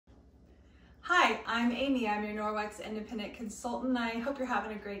Hi, I'm Amy. I'm your Norwex independent consultant. I hope you're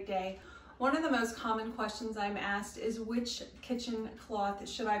having a great day. One of the most common questions I'm asked is which kitchen cloth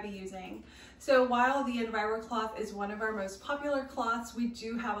should I be using? So while the EnviroCloth is one of our most popular cloths, we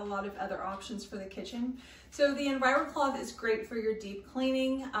do have a lot of other options for the kitchen. So the EnviroCloth is great for your deep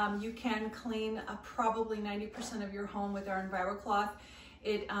cleaning. You can clean probably 90% of your home with our EnviroCloth.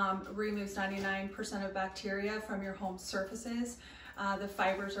 It removes 99% of bacteria from your home surfaces. The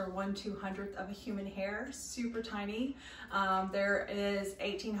fibers are 1/200th of a human hair, super tiny. There is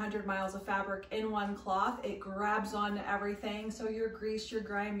 1,800 miles of fabric in one cloth. It grabs onto everything, so your grease, your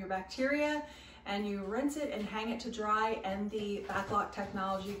grime, your bacteria, and you rinse it and hang it to dry, and the backlock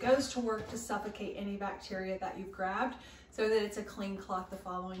technology goes to work to suffocate any bacteria that you've grabbed so that it's a clean cloth the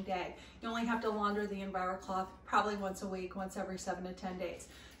following day. You only have to launder the EnviroCloth probably once a week, once every 7 to 10 days.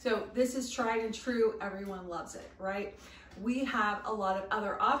 So this is tried and true. Everyone loves it, right? We have a lot of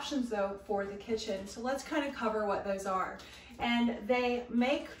other options though for the kitchen. So let's kind of cover what those are. And they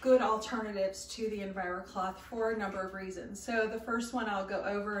make good alternatives to the EnviroCloth for a number of reasons. So the first one I'll go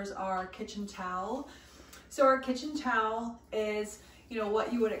over is our kitchen towel. So our kitchen towel is,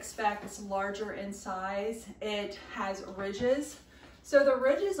 what you would expect. It's larger in size. It has ridges. So the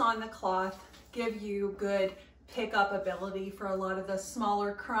ridges on the cloth give you good pickup ability for a lot of the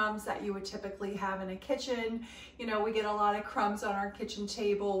smaller crumbs that you would typically have in a kitchen. We get a lot of crumbs on our kitchen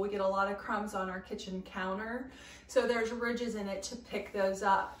table. We get a lot of crumbs on our kitchen counter. So there's ridges in it to pick those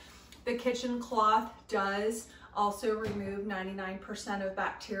up. The kitchen cloth does also remove 99% of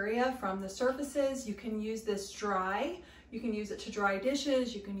bacteria from the surfaces. You can use this dry. You can use it to dry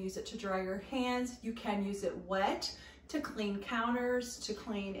dishes. You can use it to dry your hands. You can use it wet to clean counters, to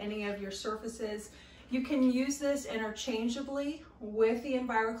clean any of your surfaces. You can use this interchangeably with the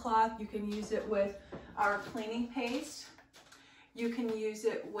EnviroCloth. You can use it with our cleaning paste. You can use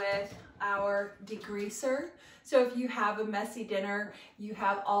it with our degreaser. So if you have a messy dinner, you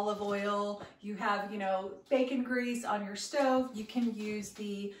have olive oil, you have, bacon grease on your stove, you can use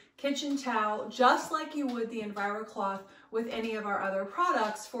the kitchen towel just like you would the EnviroCloth with any of our other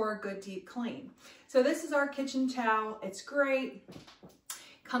products for a good deep clean. So this is our kitchen towel. It's great.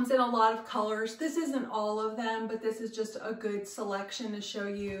 Comes in a lot of colors. This isn't all of them, but this is just a good selection to show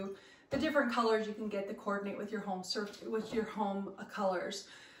you the different colors you can get to coordinate with your home colors.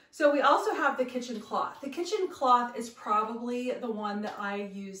 So we also have the kitchen cloth. The kitchen cloth is probably the one that I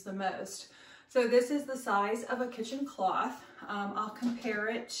use the most. So this is the size of a kitchen cloth. I'll compare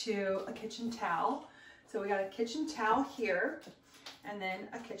it to a kitchen towel. So we got a kitchen towel here and then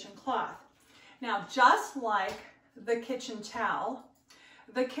a kitchen cloth. Now, just like the kitchen towel,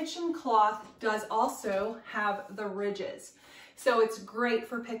 the kitchen cloth does also have the ridges. So it's great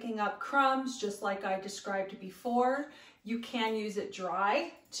for picking up crumbs, just like I described before. You can use it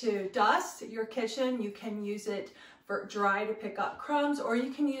dry to dust your kitchen. You can use it for dry to pick up crumbs, or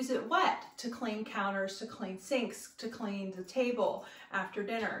you can use it wet to clean counters, to clean sinks, to clean the table after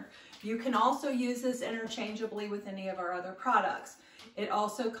dinner. You can also use this interchangeably with any of our other products. It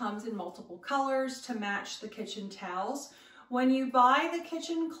also comes in multiple colors to match the kitchen towels. When you buy the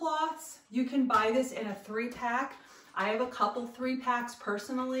kitchen cloths, you can buy this in a 3-pack. I have a couple 3-packs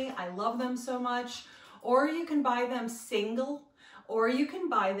personally. I love them so much. Or you can buy them single, or you can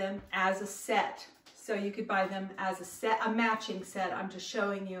buy them as a set. So you could buy them as a set, a matching set. I'm just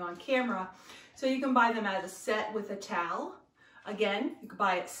showing you on camera. So you can buy them as a set with a towel. Again, you could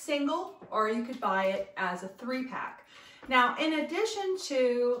buy it single, or you could buy it as a 3-pack. Now, in addition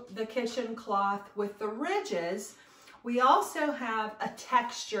to the kitchen cloth with the ridges, we also have a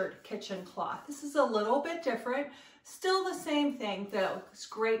textured kitchen cloth. This is a little bit different. Still the same thing though. It's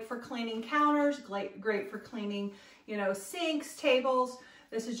great for cleaning counters, great for cleaning, sinks, tables.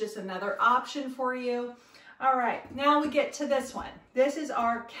 This is just another option for you. All right, now we get to this one. This is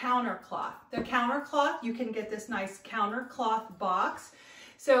our counter cloth. The counter cloth, you can get this nice counter cloth box.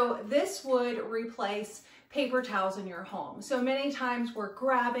 So this would replace paper towels in your home. So many times we're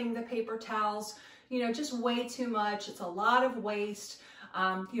grabbing the paper towels, just way too much. It's a lot of waste.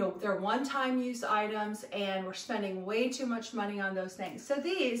 They're one-time use items and we're spending way too much money on those things. So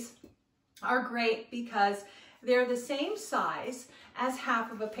these are great because they're the same size as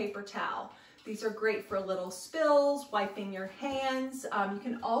half of a paper towel. These are great for little spills, wiping your hands. You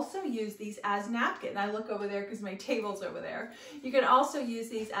can also use these as napkins. I look over there because my table's over there. You can also use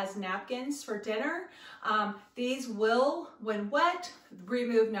these as napkins for dinner. These will, when wet,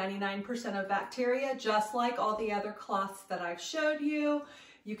 remove 99% of bacteria, just like all the other cloths that I've showed you.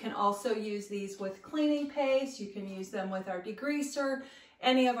 You can also use these with cleaning paste. You can use them with our degreaser,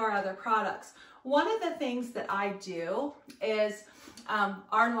 any of our other products. One of the things that I do is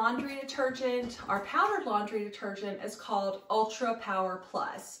Our laundry detergent, our powdered laundry detergent is called Ultra Power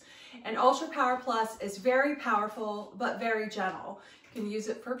Plus. And Ultra Power Plus is very powerful, but very gentle. You can use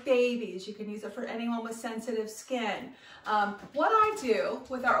it for babies. You can use it for anyone with sensitive skin. What I do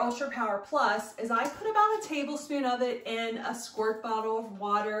with our Ultra Power Plus is I put about a tablespoon of it in a squirt bottle of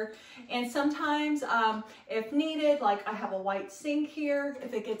water. And sometimes if needed, like I have a white sink here,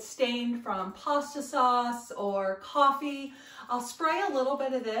 if it gets stained from pasta sauce or coffee, I'll spray a little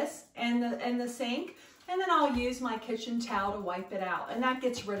bit of this in the sink. And then I'll use my kitchen towel to wipe it out, and that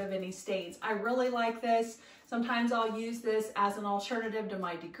gets rid of any stains. I really like this. Sometimes I'll use this as an alternative to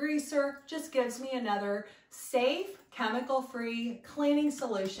my degreaser. Just gives me another safe, chemical-free cleaning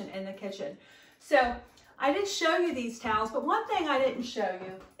solution in the kitchen. So I did show you these towels, but one thing I didn't show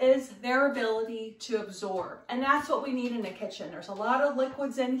you is their ability to absorb. And that's what we need in the kitchen. There's a lot of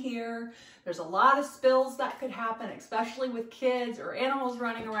liquids in here. There's a lot of spills that could happen, especially with kids or animals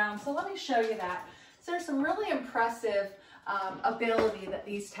running around. So let me show you that. So there's some really impressive ability that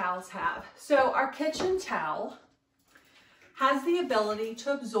these towels have. So our kitchen towel has the ability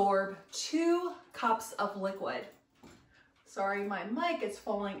to absorb 2 cups of liquid. Sorry, my mic is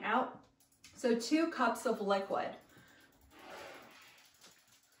falling out. So 2 cups of liquid.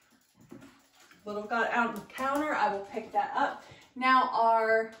 Little got out on the counter, I will pick that up. Now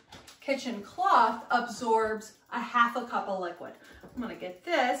our kitchen cloth absorbs a 1/2 cup of liquid. I'm gonna get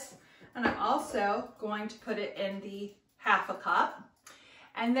this. And I'm also going to put it in the 1/2 cup.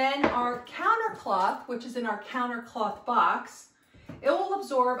 And then our counter cloth, which is in our counter cloth box, it will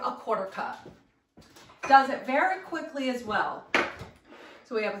absorb a 1/4 cup. Does it very quickly as well.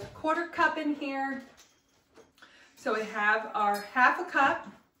 So we have a 1/4 cup in here. So we have our 1/2 cup.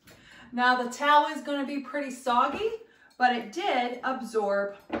 Now the towel is going to be pretty soggy, but it did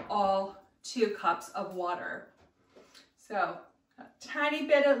absorb all 2 cups of water. So a tiny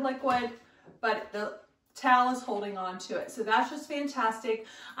bit of liquid, but the towel is holding on to it. So that's just fantastic.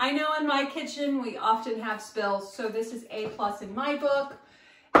 I know in my kitchen, we often have spills. So this is A+ in my book.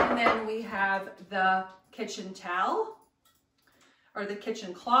 And then we have the kitchen towel or the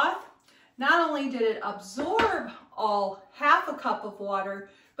kitchen cloth. Not only did it absorb all 1/2 cup of water,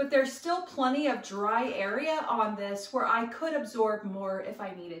 but there's still plenty of dry area on this where I could absorb more if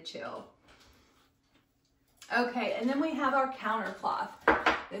I needed to. Okay, and then we have our counter cloth.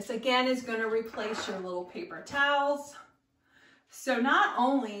 This again is going to replace your little paper towels. So not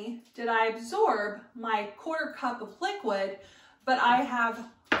only did I absorb my 1/4 cup of liquid, but I have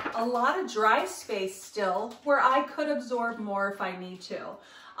a lot of dry space still where I could absorb more if I need to.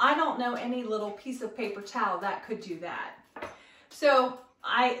 I don't know any little piece of paper towel that could do that. So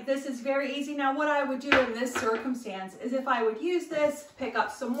this is very easy. Now what I would do in this circumstance is if I would use this, pick up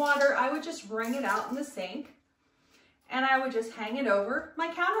some water, I would just wring it out in the sink. And I would just hang it over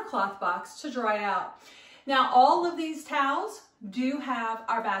my counter cloth box to dry out. Now, all of these towels do have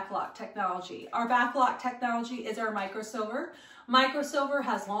our backlock technology. Our backlock technology is our microsilver. Microsilver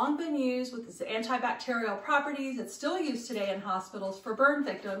has long been used with its antibacterial properties. It's still used today in hospitals for burn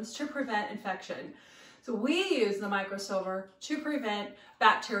victims to prevent infection. So we use the microsilver to prevent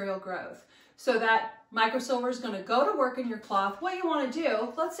bacterial growth. So that microsilver is going to go to work in your cloth. What you want to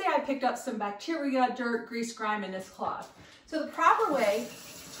do, let's say I picked up some bacteria, dirt, grease, grime in this cloth. So the proper way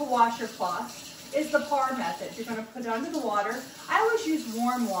to wash your cloth is the par method. You're going to put it under the water. I always use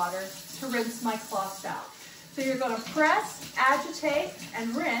warm water to rinse my cloths out. So you're going to press, agitate,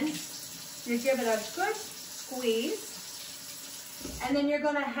 and rinse. You give it a good squeeze, and then you're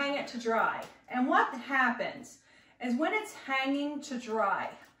going to hang it to dry. And what happens is when it's hanging to dry,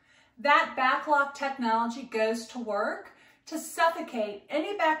 that backlock technology goes to work to suffocate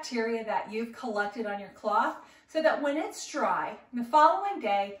any bacteria that you've collected on your cloth so that when it's dry, the following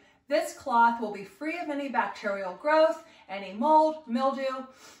day, this cloth will be free of any bacterial growth, any mold, mildew.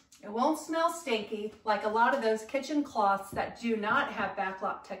 It won't smell stinky like a lot of those kitchen cloths that do not have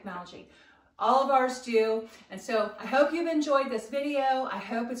backlock technology. All of ours do. And so I hope you've enjoyed this video. I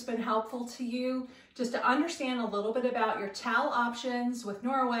hope it's been helpful to you just to understand a little bit about your towel options with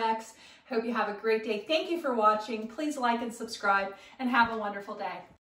Norwex. Hope you have a great day. Thank you for watching. Please like and subscribe and have a wonderful day.